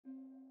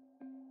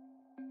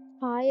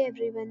Hi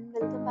everyone,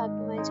 welcome back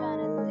to my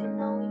channel and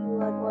now you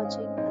are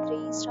watching a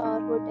 3-star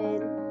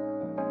hotel.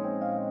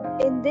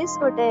 In this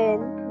hotel,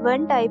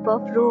 one type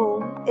of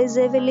room is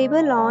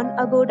available on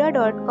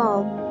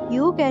agoda.com.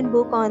 You can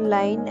book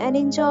online and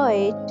enjoy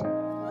it.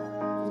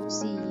 To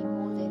see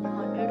more than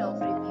 100 of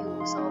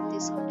reviews of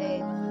this hotel,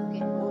 you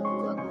can go to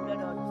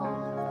agoda.com.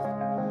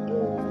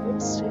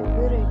 Its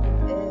review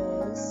rating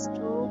is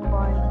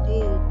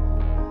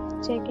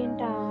 2.8. Check-in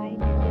time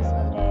in this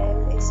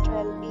hotel is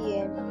 12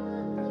 p.m.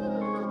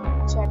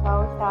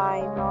 Checkout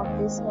time of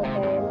this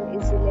hotel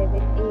is 11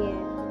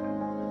 a.m.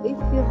 If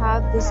you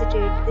have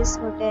visited this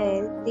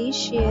hotel, please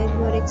share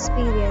your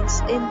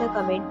experience in the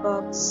comment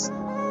box. For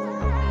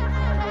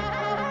more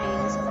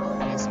details about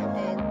this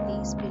hotel,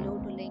 please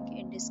below to link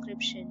in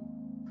description.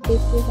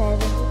 If you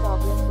have any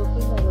problem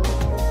booking a room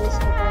in this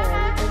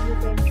hotel, then you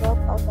can drop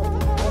a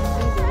comment and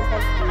we will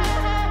help you.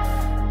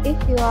 If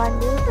you are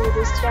new to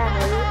this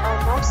channel or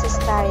not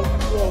subscribed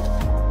yet,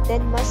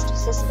 then must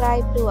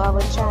subscribe to our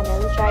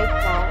channel right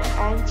now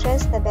and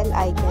press the bell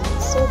icon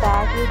so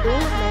that you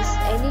don't miss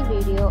any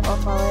video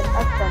of our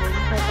upcoming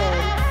hotel.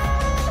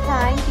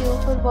 Thank you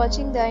for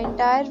watching the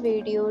entire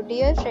video.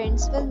 Dear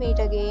friends, we'll meet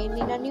again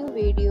in a new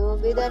video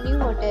with a new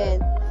hotel.